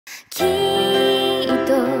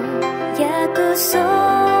約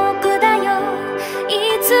束だよ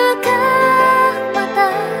いつかまた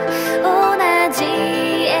同じ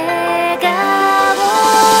笑顔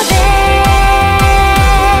で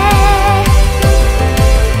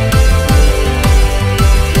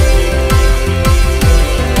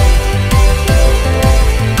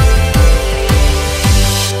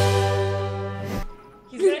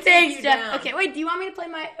Thanks, Jeff. Okay, wait. Do you want me to play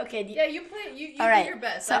my? Okay. Yeah, you play. You All do right. your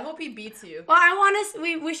best. So, I hope he beats you. Well, I want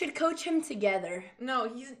us. We should coach him together.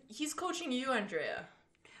 No, he's coaching you, Andrea.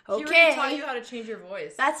 Okay. He already taught you how to change your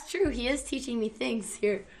voice. That's true. He is teaching me things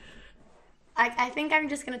here. I think I'm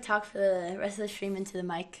just gonna talk for the rest of the stream into the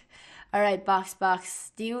mic. All right,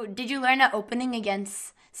 Boxbox. Did you learn an opening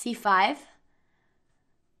against C5?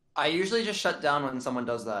 I usually just shut down when someone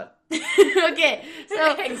does that. Okay,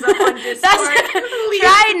 so Hangs up on Discord.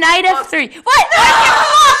 try knight f3. What?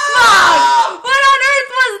 Boxbox! What on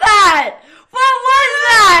earth was that? What was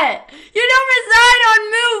that? You don't resign on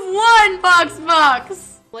move 1,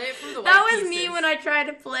 Boxbox. Play it from the That white was me pieces. when I tried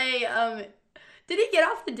to play. Did he get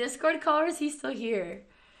off the Discord call or is he still here?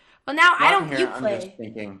 Well, now I don't. You I'm play. just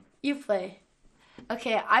thinking. You play.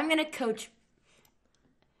 Okay, I'm gonna coach.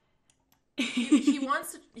 he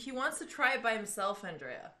wants to try it by himself,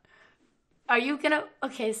 Andrea. Are you gonna?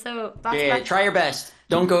 Okay, so Boxbox. Yeah, try your best.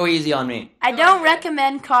 Don't go easy on me. I don't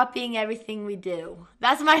recommend copying everything we do.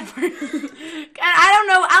 That's my first. And I don't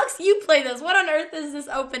know, Alex. You play this. What on earth is this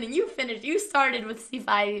opening? You finished. You started with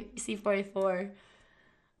C5, C44.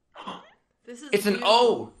 It's an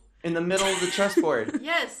O in the middle of the chessboard.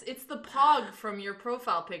 Yes, it's the pog from your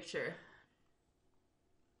profile picture.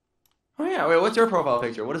 Oh yeah, wait, what's your profile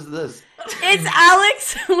picture? What is this? It's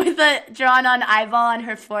Alex with a drawn-on eyeball on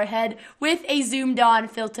her forehead with a zoomed-on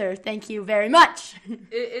filter. Thank you very much.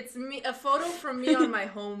 It's me, a photo from me on my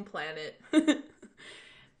home planet.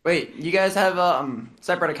 Wait, you guys have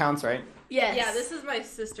separate accounts, right? Yes. Yeah, this is my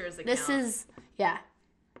sister's account. This is, yeah,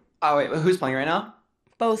 Oh wait, who's playing right now?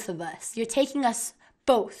 both of us. You're taking us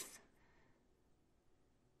both.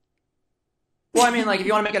 Well, I mean, like, if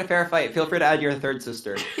you want to make it a fair fight, feel free to add your third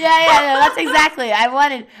sister. Yeah, no, that's exactly. I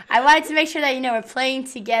wanted to make sure that, we're playing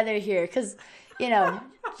together here. Because,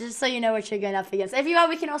 just so you know what you're going up against. If you want,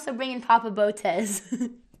 we can also bring in Papa Botez.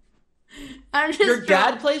 I'm just Your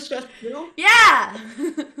dad plays chess too? Yeah.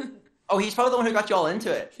 Oh, he's probably the one who got you all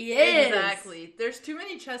into it. He is. Exactly. There's too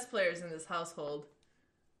many chess players in this household.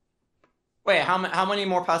 Wait, how many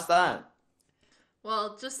more past that?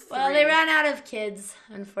 Well, just 3. Well, they ran out of kids,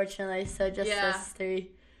 unfortunately, so just us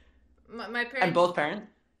 3. My parents. And both parents?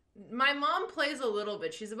 My mom plays a little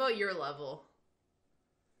bit. She's about your level.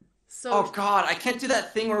 So. Oh god, I can't do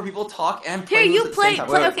that thing where people talk and play. Here, you moves at the play. same time.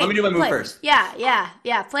 Wait, Okay, let me do my move play. first.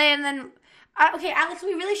 Yeah. Play and then. Okay, Alex,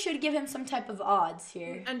 we really should give him some type of odds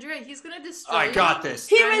here. Andrea, he's gonna destroy. I you. got this.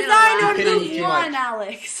 He I'm gonna resigned laugh. on You're kidding me move too 1, much.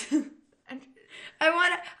 Alex.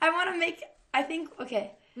 I wanna make. I think.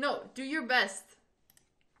 Okay. No, do your best.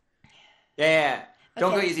 Yeah.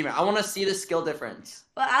 Don't go Okay. easy, man. I want to see the skill difference.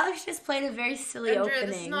 Well, Alex just played a very silly Andrea, opening.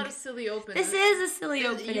 this is not a silly opening. This is a silly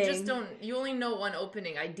opening. You just don't. You only know one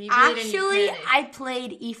opening. I deviate Actually, and you panic. I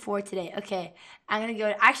played e4 today. Okay, I'm gonna go.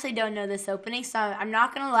 I actually don't know this opening, so I'm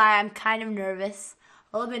not gonna lie. I'm kind of nervous.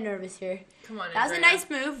 A little bit nervous here. Come on, That was a Andrea. nice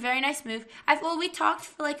move. Very nice move. We talked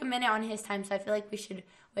for like a minute on his time, so I feel like we should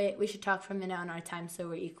wait. We should talk for a minute on our time, so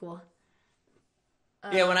we're equal.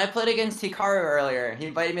 Yeah, when I played against Hikaru earlier, he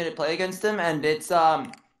invited me to play against him, and it's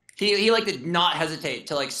he like did not hesitate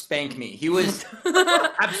to like spank me. He was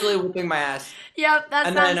absolutely whipping my ass. Yep, that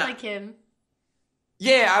And sounds then, like him.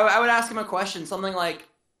 Yeah, I would ask him a question, something like,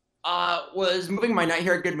 was moving my knight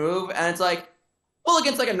here a good move? And it's like, well,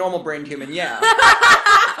 against like a normal brained human, yeah.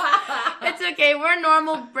 It's okay. We're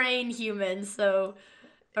normal brain humans, so.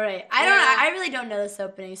 All right. I really don't know this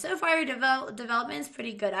opening. So far, your development is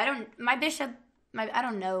pretty good. My bishop. I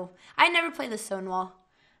don't know. I never play the Stonewall.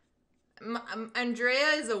 Andrea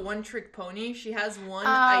is a one-trick pony. She has one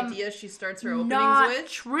idea she starts her openings Not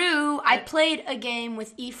with. true. I played a game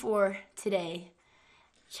with e4 today.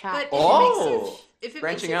 But Oh, if it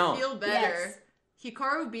branching makes you out. feel better, Yes.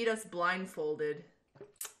 Hikaru beat us blindfolded.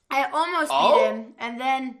 I almost beat him, and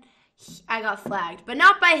then I got flagged, but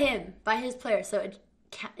not by him, by his player. So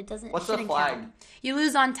it doesn't. What's the shouldn't flag? count. You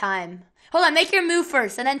lose on time. Hold on, make your move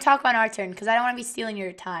first, and then talk on our turn, because I don't want to be stealing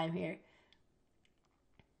your time here.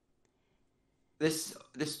 This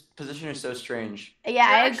position is so strange. Yeah, You're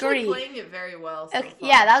I actually agree. playing it very well. So Okay, far.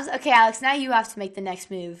 yeah, that was okay, Alex. Now you have to make the next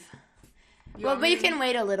move. You Well, want but me you to- can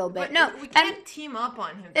wait a little bit. But No, we can't team up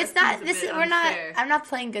on him. it's That not. seems a This is bit we're not. unfair. I'm not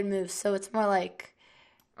playing good moves, so it's more like.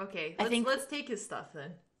 Okay, I think- let's take his stuff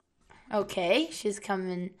then. Okay, she's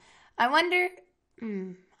coming. I wonder.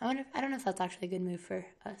 I don't know if that's actually a good move for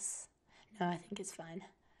us. No, I think it's fine.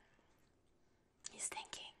 He's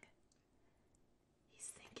thinking. He's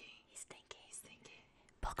thinking. He's thinking. He's thinking.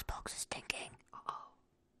 Boxbox is thinking. Uh-oh.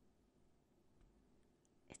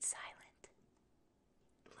 It's silent.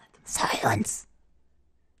 Let them silence.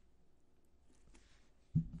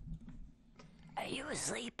 Are you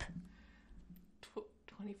asleep?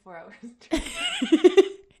 24 hours.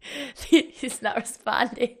 He's not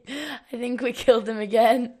responding. I think we killed him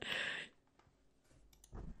again.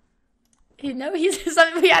 You know,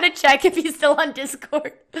 we had to check if he's still on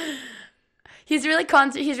Discord. He's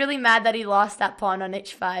really mad that he lost that pawn on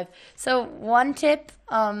h5. So one tip,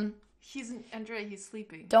 Andrea, he's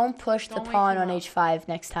sleeping. don't push the pawn on h5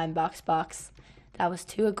 next time, Boxbox. That was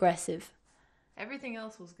too aggressive. Everything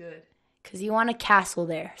else was good. Because you want a castle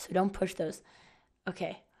there, so don't push those.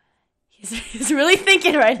 Okay. He's really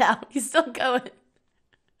thinking right now. He's still going.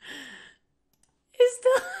 He's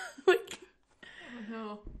still... Oh,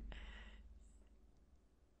 no.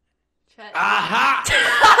 Chat. Aha!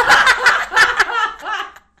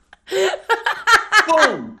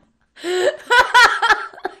 Boom!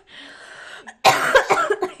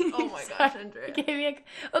 Oh my gosh, Andrea.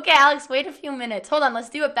 Okay, Alex, wait a few minutes. Hold on, let's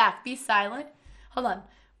do it back. Be silent. Hold on.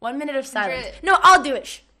 1 minute of silence. Andrea. No, I'll do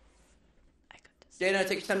it. I got this. Dana,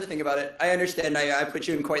 take your time to think about it. I understand. I put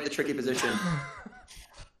you in quite the tricky position.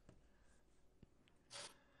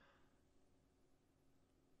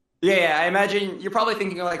 Yeah, I imagine you're probably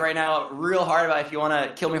thinking like right now real hard about if you want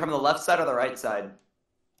to kill me from the left side or the right side.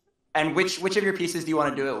 And which of your pieces do you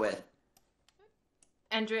want to do it with?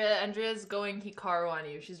 Andrea's going Hikaru on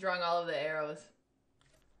you. She's drawing all of the arrows.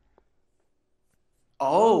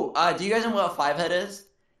 Oh, do you guys know what a 5-head is?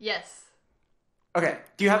 Yes. Okay.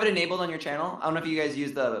 Do you have it enabled on your channel? I don't know if you guys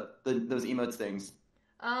use those emotes things.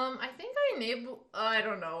 I think I enable. I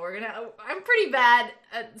don't know. I'm pretty bad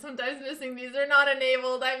at sometimes missing these. They're not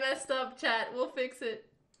enabled. I messed up. Chat. We'll fix it.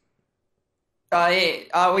 Hey,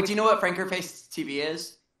 wait. Do you know what Franker Face TV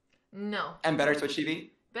is? No. And Better Twitch TV?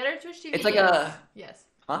 Better Twitch TV. It's like yes. Yes.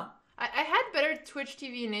 Huh? I had Better Twitch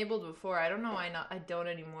TV enabled before. I don't know why not. I don't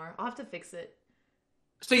anymore. I'll have to fix it.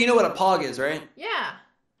 So you know what a pog is, right? Yeah.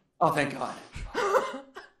 Oh, thank God.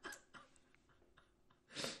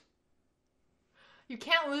 You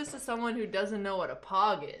can't lose to someone who doesn't know what a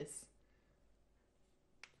pog is.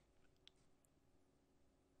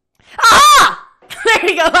 Ah! There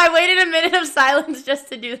you go. I waited a minute of silence just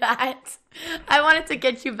to do that. I wanted to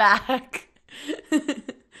get you back.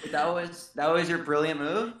 That was your brilliant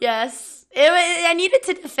move? Yes. I needed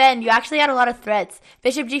to defend. You actually had a lot of threats.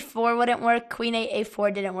 Bishop g4 wouldn't work. Queen 8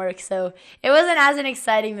 a4 didn't work. So it wasn't as an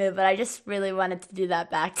exciting move, but I just really wanted to do that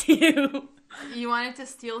back to you. You wanted to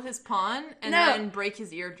steal his pawn and then break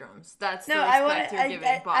his eardrums. That's the I respect you're giving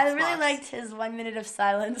Boxbox. I really liked his 1 minute of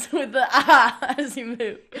silence with the as you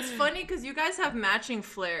move. It's funny because you guys have matching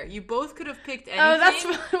flair. You both could have picked anything, that's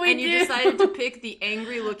what we and you do. decided to pick the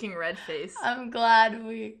angry-looking red face. I'm glad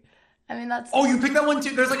that's... Oh, you picked that one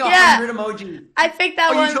too? There's like 100 emojis. I picked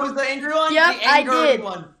that one. Oh, you chose the angry one? Yep, the I did.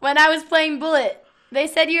 One. When I was playing Bullet. They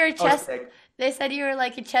said you were a chess... sick. They said you were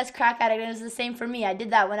like a chess crack addict, and it was the same for me. I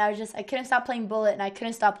did that when I couldn't stop playing Bullet, and I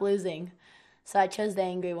couldn't stop losing. So I chose the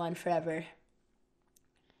angry one forever.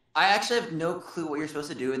 I actually have no clue what you're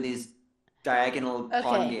supposed to do in these diagonal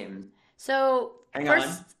pawn games. So, Hang first...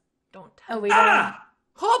 on. Don't Oh, tell we don't...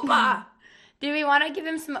 Hoppa! Do we want to give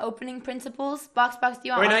him some opening principles? Boxbox, do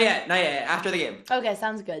you want... Wait, not yet. After the game. Okay,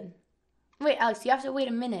 sounds good. Wait, Alex, you have to wait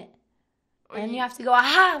a minute. And you have to go,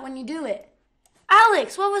 aha, when you do it.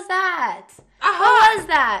 Alex, what was that?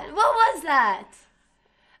 Aha! What was that?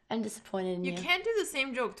 I'm disappointed in you. You can't do the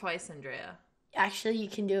same joke twice, Andrea. Actually, you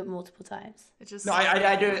can do it multiple times. It's just... No,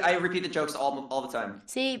 I do. I repeat the jokes all the time.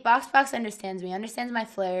 See, Boxbox understands me. Understands my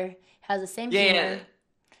flair. Has the same humor. Yeah.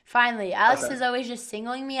 Finally, Alex is always just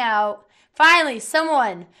singling me out. Finally,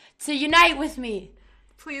 someone to unite with me.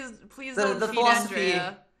 Please don't feed philosophy,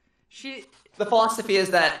 Andrea. The philosophy is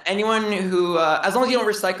that anyone who, as long as you don't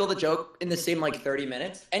recycle the joke in the same 30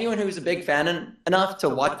 minutes, anyone who's a big fan enough to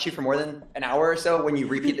watch you for more than an hour or so when you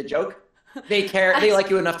repeat the joke, they like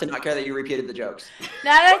you enough to not care that you repeated the jokes.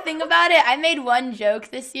 Now that I think about it, I made one joke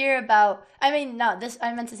this year about, I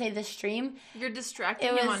meant to say this stream. You're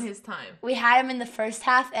distracting him on his time. We had him in the first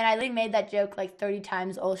half, and I literally made that joke 30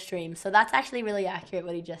 times all stream. So that's actually really accurate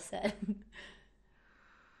what he just said.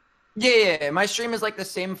 Yeah. My stream is the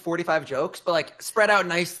same 45 jokes, but spread out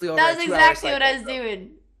nicely over. That was exactly what I was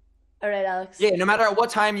doing. All right, Alex. Yeah, no matter at what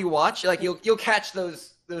time you watch, you'll catch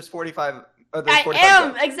those 45. I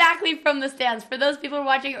am exactly from the stands. For those people who were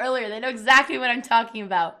watching earlier, they know exactly what I'm talking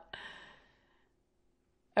about.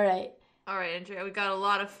 All right. All right, Andrea, we got a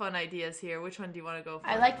lot of fun ideas here. Which one do you want to go for?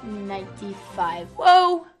 I like 95.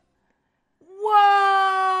 Whoa! Whoa!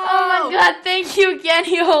 Oh my god, thank you,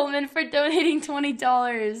 Genny Holman, for donating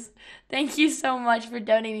 $20. Thank you so much for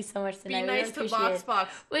donating so much tonight. Be nice to Boxbox.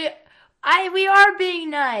 We are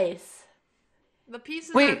being nice. The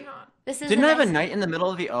pieces Wait. are not. This is Didn't I have a knight in the middle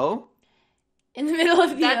of the O? in the middle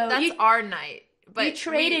of the O. That's our night. But you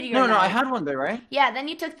traded your No, knight. I had one there, right? Yeah, then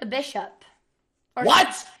you took the bishop.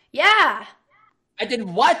 What? Yeah, I did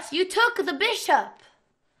what? you took the bishop.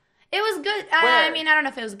 It was good. Where? I mean, I don't know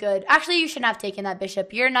if it was good. Actually, you shouldn't have taken that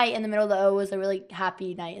bishop. Your knight in the middle of the O was a really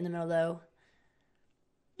happy knight in the middle of the O.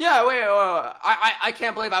 Yeah, wait. I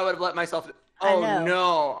can't believe I would have let myself. I Oh know.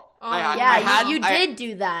 no. Yeah, you did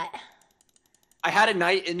do that. I had a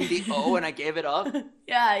knight in the O and I gave it up.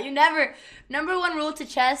 Yeah, you never. Number one rule to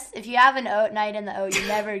chess: if you have an O knight in the O, you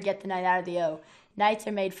never get the knight out of the O. Knights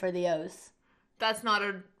are made for the O's. That's not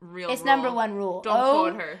a real It's rule. number one rule. Don't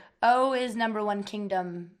quote her. O is number one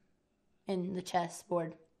kingdom in the chess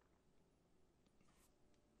board.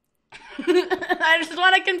 I just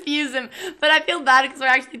want to confuse him, but I feel bad because we're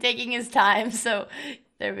actually taking his time. So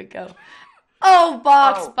there we go. Oh,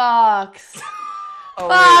 Boxbox. Oh,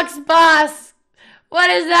 Boxbox. What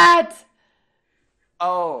is that?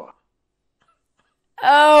 Oh.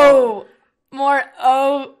 Oh, more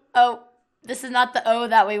O. Oh, this is not the O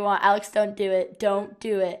that we want. Alex, don't do it. Don't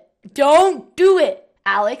do it. Don't do it.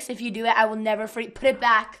 Alex, if you do it, I will never put it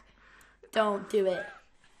back. Don't do it.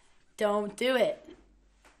 Don't do it.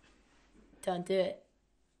 Don't do it.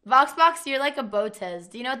 Boxbox, you're like a Botez.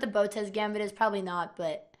 Do you know what the Botez gambit is? Probably not,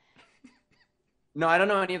 but... No, I don't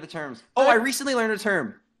know any of the terms. Oh, I recently learned a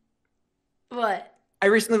term. What? I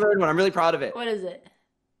recently learned one. I'm really proud of it. What is it?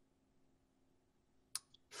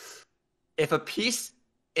 If a piece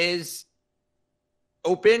is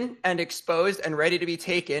open and exposed and ready to be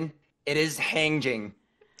taken, it is hanging.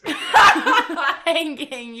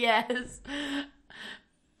 Hanging, yes.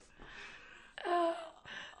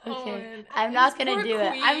 Okay, man. I'm not gonna Poor do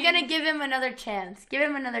it. I'm queen. gonna give him another chance. Give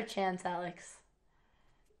him another chance, Alex.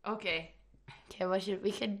 Okay. Okay, what should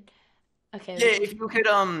we could? Okay. Yeah, if you could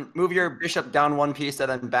move your bishop down one piece and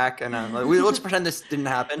then back, and let's pretend this didn't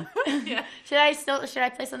happen. Yeah. Should I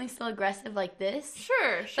play something still aggressive like this?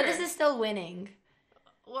 Sure. But this is still winning.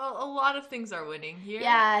 Well, a lot of things are winning here.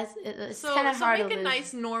 Yeah, it's So, kind of hard to make a lose.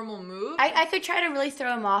 nice normal move. I could try to really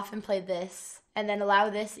throw him off and play this, and then allow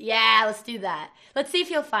this. Yeah, let's do that. Let's see if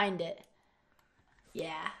he'll find it.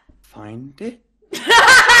 Yeah. Find it?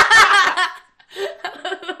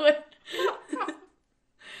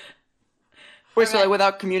 Wait, so like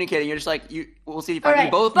without communicating, you're just like we'll see if All you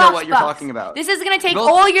right, both know what you're Boxbox. talking about. This is gonna take Both-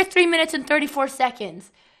 all your 3 minutes and 34 seconds.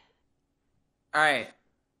 All right,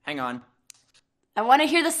 hang on. I want to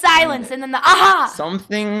hear the silence and then the aha.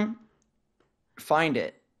 Something. Find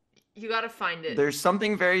it. You gotta find it. There's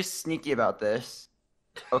something very sneaky about this.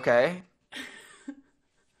 Okay.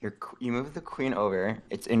 You move the queen over.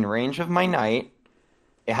 It's in range of my knight.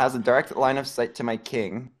 It has a direct line of sight to my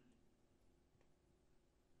king.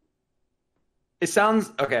 It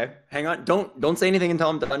sounds okay. Hang on. Don't say anything until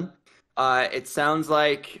I'm done. It sounds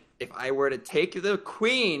like if I were to take the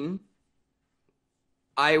queen,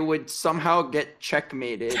 I would somehow get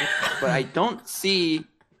checkmated, but I don't see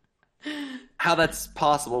how that's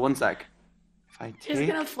possible. One sec. If I Just take,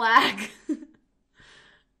 gonna flag.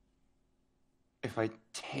 if I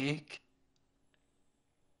take.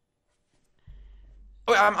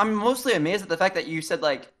 Oh, I'm mostly amazed at the fact that you said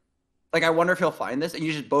like I wonder if he'll find this, and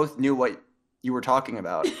you just both knew what you were talking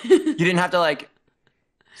about. You didn't have to like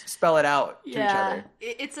spell it out to each Yeah. other.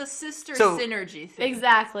 It's a sister So- synergy thing.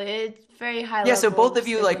 Exactly. It's very high Yeah, so level both of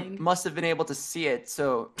you like sibling. must have been able to see it.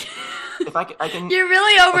 So if I can You're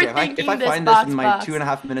really okay, overthinking if I this, find this in my Boxbox.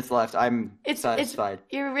 2.5 minutes left, I'm satisfied.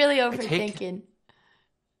 You're really take- overthinking.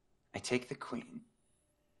 I take the queen.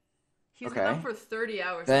 He's Okay. been up for 30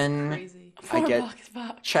 hours. Then- That's crazy. I Poor get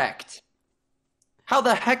Boxbox. checked. How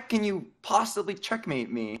the heck can you possibly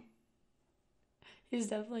checkmate me? He's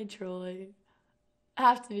definitely trolling. I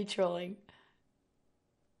have to be trolling.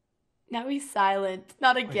 Now he's silent.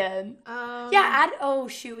 Not again. Yeah, oh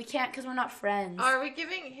shoot, we can't because we're not friends. Are we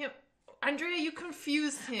giving him... Andrea, you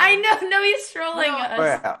confused him. I know, no, he's trolling No. us.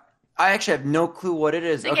 Alright, I actually have no clue what it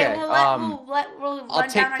is. Okay, we'll I'll run down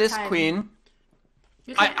take our this time. queen.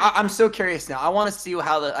 You can- I'm so curious now. I want to see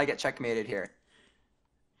how I get checkmated here.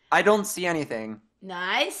 I don't see anything.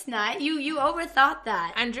 Nice. You overthought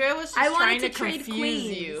that. Andrea was just I trying wanted to to trade confuse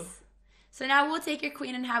queens. you. So now we'll take your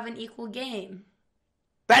queen and have an equal game.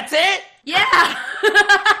 That's it? Yeah.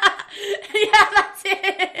 Yeah, that's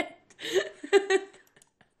it.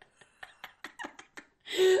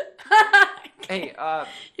 Hey,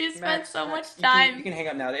 You spent Max, so much Max, time. You can hang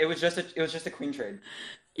up now. It was just a queen trade.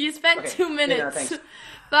 You spent Okay. 2 Yeah, no, minutes. thanks.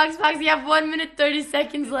 Boxbox, you have 1 minute 30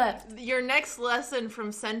 seconds left. Your next lesson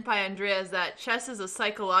from Senpai Andrea is that chess is a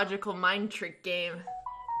psychological mind trick game.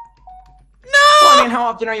 Well, I mean, how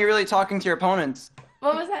often are you really talking to your opponents?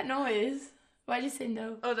 What was that noise? Why'd you say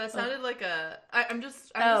no? Oh, that sounded like a. I'm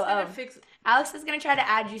just Oh, gonna oh. fix. Alex is gonna try to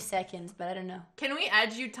add you seconds, but I don't know. Can we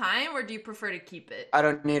add you time, or do you prefer to keep it? I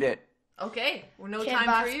don't need it. Okay, well, no Okay,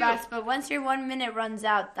 time for you. Boxbox, but once your 1 minute runs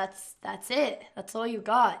out, that's it. That's all you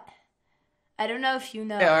got. I don't know if you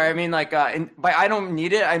know. Yeah, or I mean, like, by I don't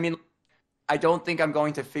need it, I mean, I don't think I'm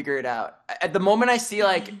going to figure it out. At the moment I see,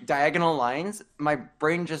 like, diagonal lines, my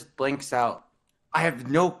brain just blinks out. I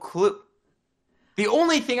have no clue. The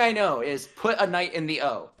only thing I know is put a knight in the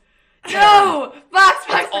O. No! Boxbox!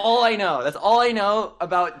 That's all I know. That's all I know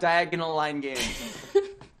about diagonal line games.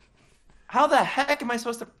 How the heck am I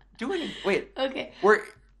supposed to do anything? Wait, Okay.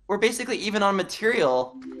 we're basically even on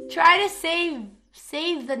material. Try to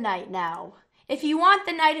save the knight now. If you want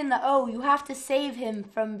the knight in the O, you have to save him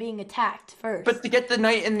from being attacked first. But to get the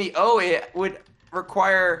knight in the O, it would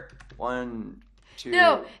require 1, 2...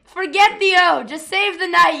 No, forget the O. Just save the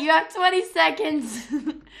knight. You have 20 seconds.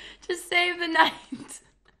 Just save the knight.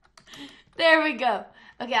 There we go.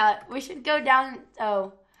 Okay, Alex, we should go down.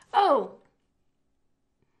 Oh.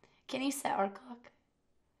 Can you set our clock?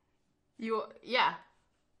 Yeah.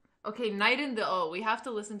 Okay, knight in the O. We have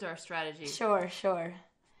to listen to our strategy. Sure.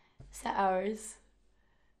 Set ours.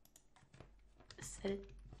 Set it.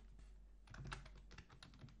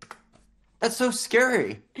 That's so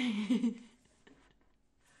scary.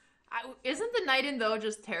 Isn't the knight in the O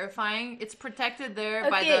just terrifying? It's protected there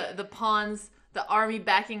by Okay. the pawns, the army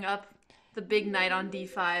backing up, the big knight on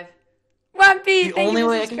D5. Rumpy, The only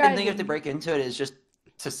way I can think of to break into it is just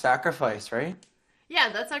to sacrifice, right? Yeah,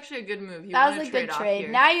 that's actually a good move. You That wanna was a good off trade. here.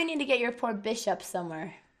 Now you need to get your poor bishop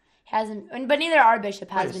somewhere. But neither our bishop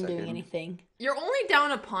has Wait a been doing second. anything. You're only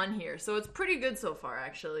down a pawn here, so it's pretty good so far,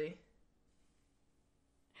 actually.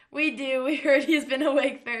 We do. We heard he's been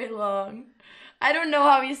awake very long. I don't know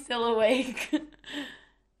how he's still awake.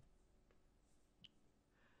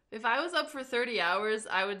 If I was up for 30 hours,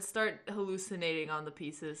 I would start hallucinating on the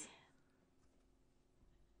pieces.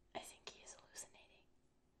 I think he is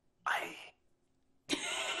hallucinating.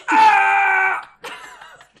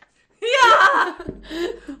 Yeah!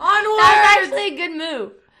 Onward! That's actually a good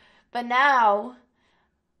move. But now...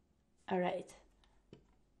 Alright.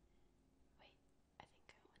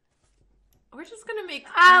 We're just gonna make...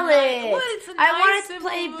 Alex! What? It's a I nice, wanted to simple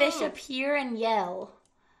play move. bishop here and yell.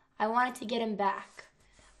 I wanted to get him back.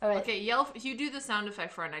 Alright. Okay, yell. You do the sound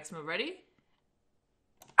effect for our next move. Ready?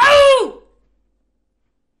 Oh!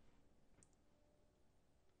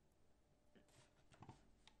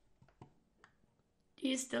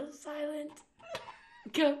 He's still silent.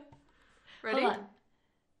 Go. Ready? Hold on.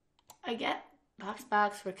 I get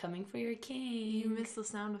Boxbox, we're coming for your king. You missed the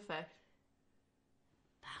sound effect.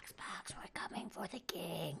 Boxbox, we're coming for the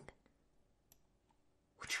king.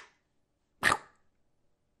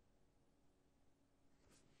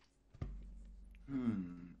 I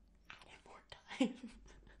need more time.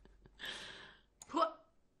 What?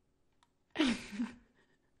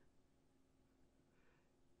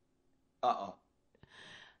 Uh-oh.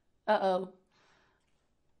 Uh-oh.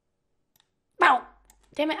 Wow.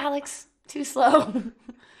 Damn it, Alex. Too slow.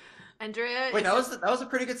 Andrea. Wait, that was a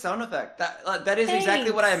pretty good sound effect. That is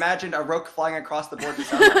exactly what I Thanks. imagined a rook flying across the board to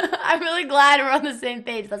sound like. I'm really glad we're on the same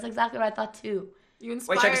page. That's exactly what I thought too. You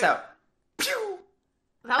inspired. Wait, check this out. Pew!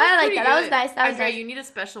 That was I like pretty that. That was good. nice. That was Andrea, nice. you need a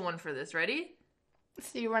special one for this. Ready?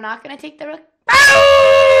 See, we're not gonna take the rook.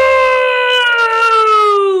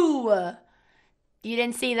 You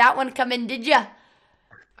didn't see that one coming, did ya?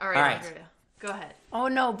 All right, All right. Andrea. Go ahead. Oh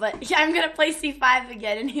no, but yeah, I'm gonna play c5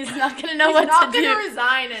 again, and he's not gonna know He's what not to do. gonna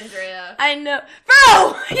resign, Andrea. I know,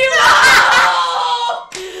 bro. You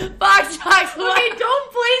Boxbox. Okay,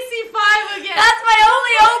 don't play C5 again. That's my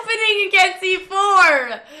only opening against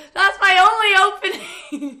e4. That's my only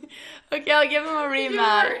opening. Okay, I'll give him a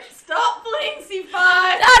rematch. Stop playing C5.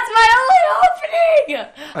 That's my only opening.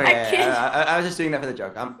 I Okay, can't. I was just doing that for the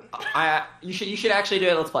joke. You should actually do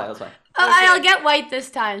it. Let's play. Let's play. I'll get white this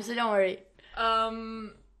time, so don't worry.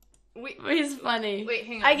 He's funny. Wait,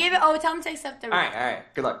 hang on. I gave it. Oh, tell him to accept the. All right.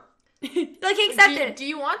 Good luck. Look, he accepted it. Do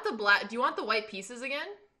you want the black? Do you want the white pieces again?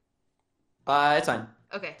 It's fine.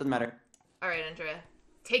 Okay. Doesn't matter. All right, Andrea.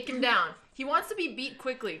 Take him down. He wants to be beat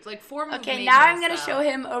quickly, like 4 moves. Okay, now I'm gonna show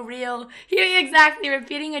him a real. He exactly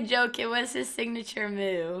repeating a joke. It was his signature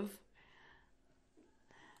move.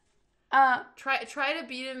 Try to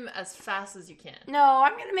beat him as fast as you can. No,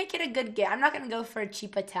 I'm gonna make it a good game. I'm not gonna go for a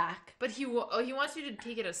cheap attack. But he wants you to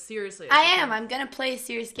take it as seriously as I you am. can. I'm gonna play a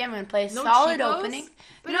serious game. I'm gonna play a No solid cheapos? opening.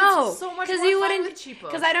 But No, it's so much because more you fun wouldn't. with cheapos.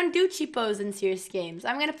 Because I don't do cheapos in serious games.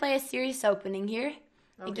 I'm gonna play a serious opening here.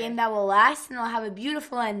 A Okay. game that will last and will have a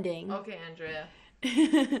beautiful ending. Okay, Andrea.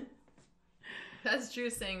 That's true,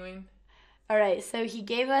 Sanguine. All right. So he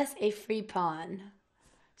gave us a free pawn.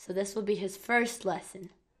 So this will be his first lesson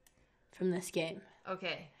from this game.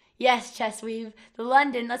 Okay. Yes, Chess Weave. The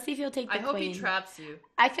London. Let's see if he'll take the I hope queen. he traps you.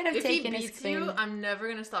 I could have If he taken his beats queen. you, I'm never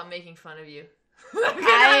gonna stop making fun of you. I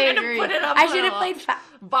I'm gonna agree. put it up I on should a have wall. played.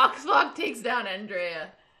 Boxbox takes down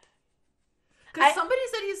Andrea. Because somebody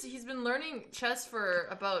said he's been learning chess for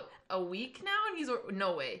about a week now, and he's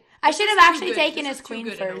no way. I should have actually taken This his is too queen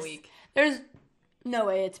good in a first. week. There's no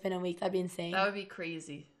way it's been a week. That'd be insane. That would be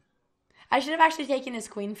crazy. I should have actually taken his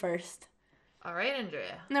queen first. All right,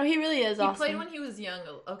 Andrea. No, he really is He awesome. played when he was young.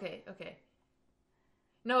 Okay.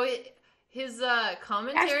 No, his Actually,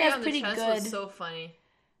 commentary that's on the pretty chess good. was so funny.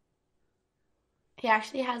 He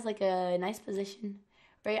actually has like a nice position.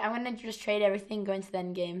 Right, I'm gonna just trade everything, go into the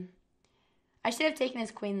end game. I should have taken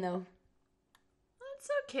his queen though. That's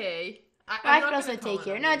okay. I I'm can not also gonna take comment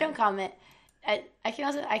here. on No, it. don't comment. I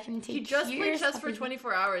can take. He just here, played chess stuff for like that.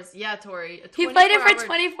 24 hours. Yeah, Tori. He played it for 24-hour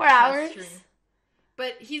 24 chess hours. stream.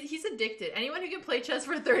 But he's addicted. Anyone who can play chess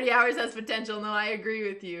for 30 hours has potential. No, I agree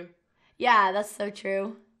with you. Yeah, that's so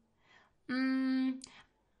true. I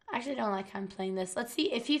actually don't like how I'm playing this. Let's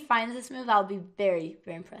see if he finds this move. I'll be very,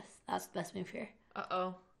 very impressed. That's the best move here.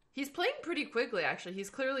 Uh-oh. He's playing pretty quickly, actually. He's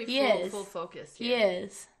clearly full focus He here.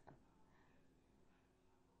 is.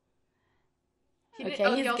 He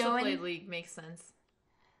Okay, he's also going. played League. Makes sense.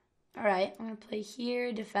 All right, I'm gonna play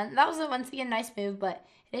here. Defend. That was once again a nice move, but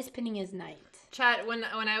it is pinning his knight. Chat, when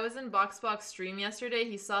I was in Boxbox stream yesterday,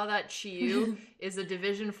 he saw that Chiyu is a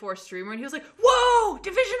Division 4 streamer, and he was like, "Whoa,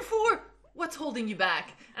 Division 4! What's holding you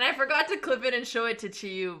back?" And I forgot to clip it and show it to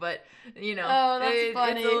Chiyu, but, you know. Oh, that's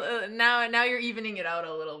funny. Now you're evening it out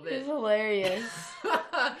a little He's bit. hilarious.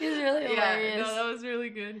 He's really hilarious. Yeah, no, that was really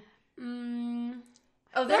good.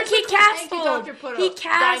 Oh, Look, there's he the cool Thank you, castled. Dr. Puddle. He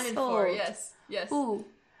Diamond 4, castled. yes. Ooh.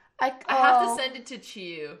 I have to send it to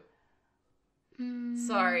Chiyu.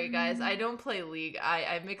 Sorry, guys. I don't play League.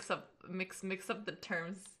 I mix up the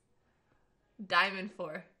terms. Diamond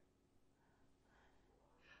 4.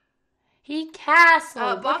 He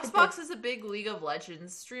castled. Look at Boxbox this. is a big League of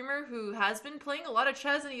Legends streamer who has been playing a lot of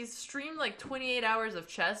chess, and he's streamed like 28 hours of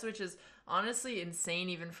chess, which is honestly insane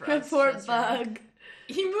even for us. Poor chess bug. streamers.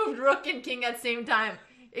 He moved Rook and King at the same time.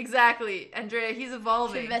 Exactly. Andrea, he's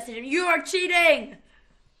evolving. Should message him. You are cheating.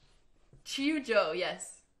 Chiyu-Jo,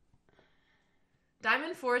 yes.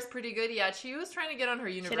 Diamond 4 is pretty good. Yeah, Chiyu was trying to get on her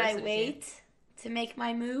university. Should I wait to make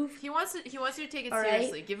my move? He wants you to take it All right.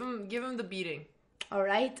 seriously. Give him the beating. All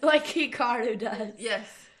right, like Hikaru does. Yes.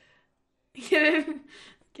 Give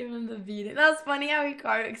him the beating. That was funny how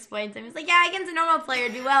Hikaru explained to him. He's like, yeah, against a normal player,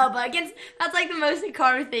 do well, but that's like the most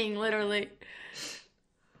Hikaru thing, literally.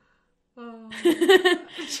 Oh.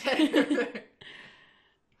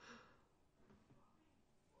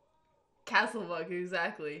 Castlebug,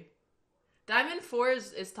 exactly. Diamond 4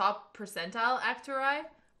 is top percentile Actorai.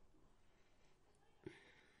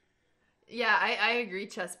 Yeah, I agree,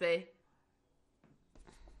 Chesbay.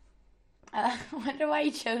 I wonder why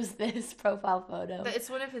he chose this profile photo. It's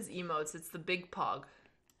one of his emotes. It's the big pog.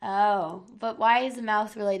 Oh, but why is the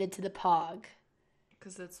mouth related to the pog?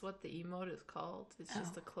 Because that's what the emote is called. It's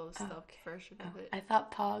just a close-up version of it. I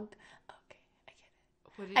thought pog.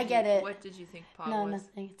 Okay, I get it. What did you think pog No, was?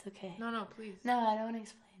 nothing. It's okay. No, please. No, I don't want to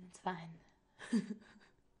explain. It's fine.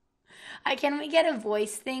 Can we get a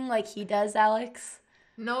voice thing like he does, Alex?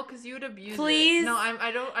 No, because you would abuse Please? it. No, I'm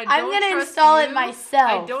gonna install it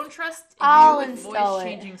myself. I don't trust I'll you with install it.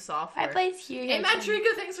 voice-changing software. I played here. Hey, Matt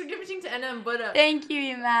Trika, thanks for giving to NM, but Thank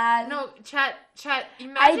you, man. no, chat.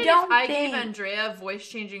 Imagine don't if I think- gave Andrea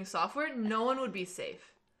voice-changing software, no one would be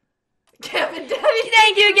safe. Kevin Daddy.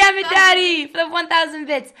 Thank you, Gavin Daddy, for the 1,000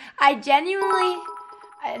 bits. I genuinely...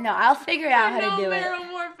 No, I'll figure out how to do it.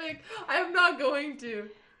 Meromorphic. I'm not going to.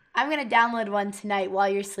 I'm going to download one tonight while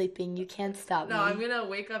you're sleeping. You can't stop me. No, I'm gonna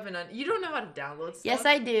wake up and you don't know how to download stuff. Yes,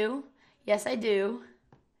 I do. Yes, I do.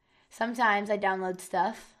 Sometimes I download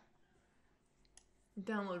stuff.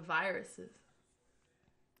 Download viruses.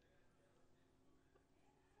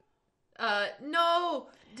 No.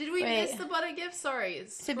 Did we Wait. miss the butter gift? Sorry.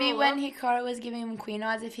 To be when Hikaru was giving him queen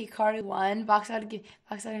odds, if Hikaru won,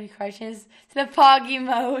 Boxbox and Hikaru changes to the Pog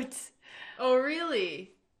emote. Oh,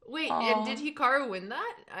 really? Wait, Aw. and did Hikaru win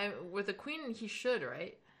that? With a queen, he should,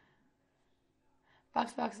 right?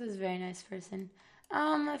 Boxbox is a very nice person.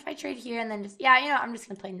 If I trade here and then just... Yeah, you know, I'm just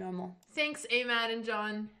going to play normal. Thanks, Amad and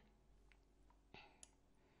John.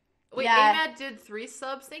 Wait, Yeah. Amad did 3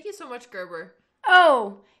 subs? Thank you so much, Gerber.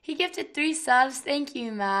 Oh, he gifted 3 subs. Thank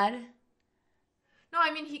you, Mad. No,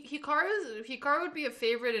 I mean, Hikaru would be a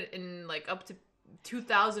favorite in like up to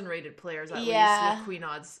 2,000 rated players at least with Queen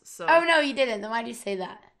odds. So. Oh, no, you didn't. Then why'd you say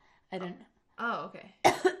that? I don't know. Oh, okay.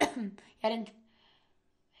 I didn't...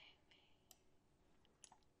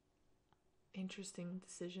 Interesting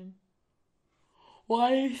decision.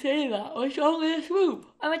 Why do you say that? What's wrong with this move?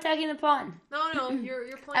 I'm attacking the pawn. No,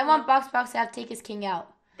 you're playing. I want Boxbox to have to take his king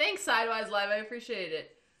out. Thanks, Sidewise Live. I appreciate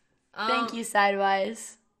it. Thank you,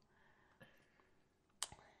 Sidewise.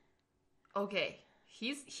 Okay.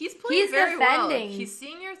 He's playing very defending. well. He's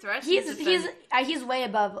seeing your threat. He's way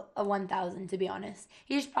above a 1,000 to be honest.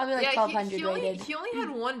 He's probably like 1,200 rated. He only had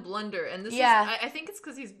 1 blunder, and this Yeah. is I think it's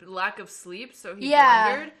because he's lack of sleep, so he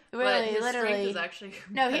Yeah, blundered. really, but his literally. strength is actually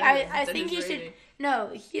No, I think he rating. should.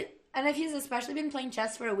 No, and if he's especially been playing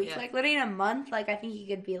chess for a week, Yeah. like literally in a month, like I think he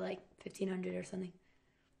could be like 1,500 or something.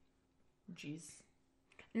 Jeez.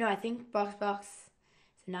 No, I think Boxbox is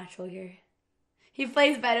a natural here. He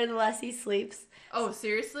plays better the less he sleeps. Oh,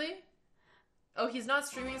 seriously? Oh, he's not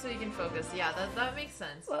streaming so he can focus. Yeah, that makes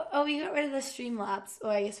sense. Well, oh, we got rid of the Streamlabs. Oh,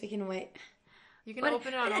 I guess we can wait. You can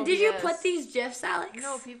open it on OBS. Did you put these GIFs, Alex?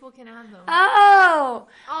 No, people can add them. Oh!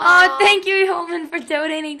 Aw. Oh, thank you, Holman, for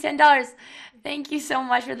donating $10. Thank you so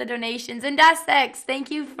much for the donations. And DasX,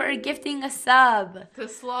 thank you for gifting a sub. To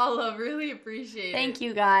Slala, really appreciate it. Thank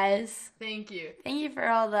you, guys. Thank you. Thank you for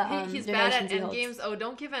all the He's bad at donations he holds. endgames. Oh,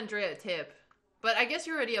 don't give Andrea a tip. But I guess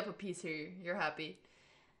you're already up a piece here. You're happy.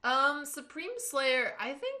 Supreme Slayer,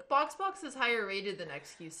 I think Boxbox is higher rated than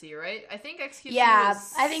XQC, right? I think XQC Yeah,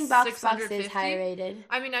 was I think Boxbox 650. is higher rated.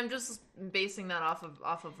 I mean, I'm just basing that off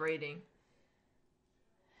of rating.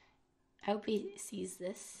 I hope he sees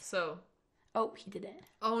this. So. Oh, he didn't.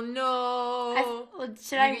 Oh no!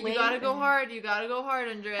 Should I wait? You gotta go hard. You gotta go hard,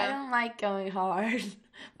 Andrea. I don't like going hard.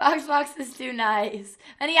 Boxbox is too nice,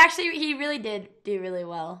 and he really did do really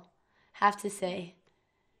well. Have to say.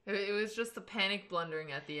 It was just the panic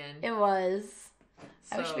blundering at the end. It was.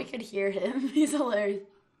 So. I wish we could hear him. He's hilarious.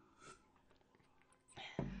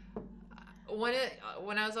 When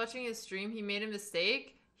I was watching his stream, he made a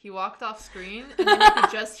mistake. He walked off screen, and then you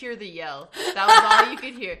could just hear the yell. That was all you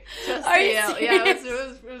could hear. Just Are the you yell. serious? Yeah,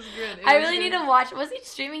 it was good. I really need to watch. Was he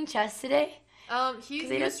streaming chess today? He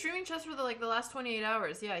was streaming chess for the last 28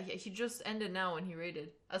 hours. Yeah, he just ended now when he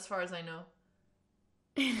rated, as far as I know.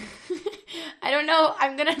 I don't know.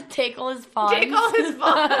 I'm gonna take all his pawns. Take all his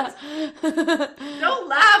pawns. Don't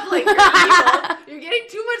laugh like you're evil. You're getting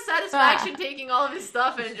too much satisfaction taking all of his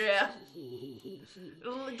stuff, Andrea.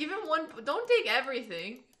 Give him one. Don't take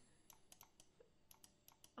everything.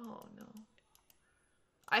 Oh no.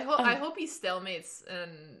 I hope he stalemates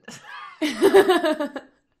and.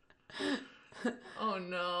 Oh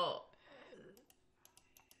no.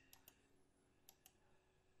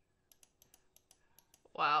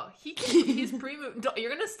 Wow, he's pre-move.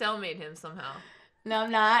 You're gonna stalemate him somehow. No,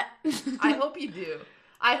 I'm not. I hope you do.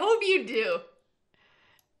 I hope you do.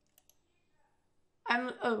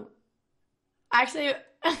 Actually,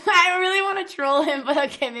 I really want to troll him, but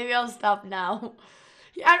okay, maybe I'll stop now.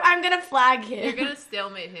 I'm gonna flag him. You're gonna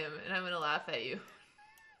stalemate him, and I'm gonna laugh at you.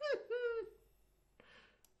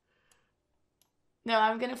 No,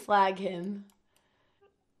 I'm gonna flag him.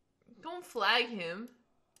 Don't flag him.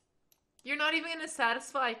 You're not even gonna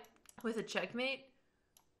satisfy with a checkmate?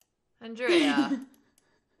 Andrea.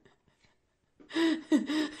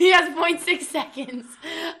 He has 0.6 seconds.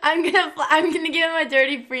 I'm gonna give him a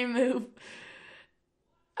dirty free move.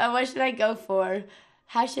 What should I go for?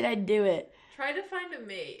 How should I do it? Try to find a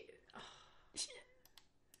mate.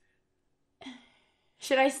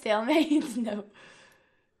 Should I stalemate? No.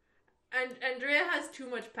 And Andrea has too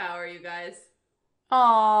much power, you guys.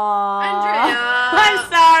 Aww. Andrea! I'm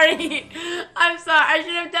sorry. I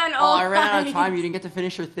should have done all I ran out of mine. time. You didn't get to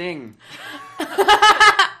finish your thing.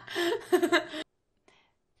 I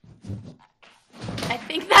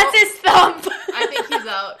think that's his thumb. I think he's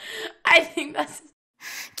out. I think that's his...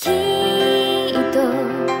 きっと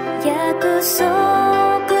約束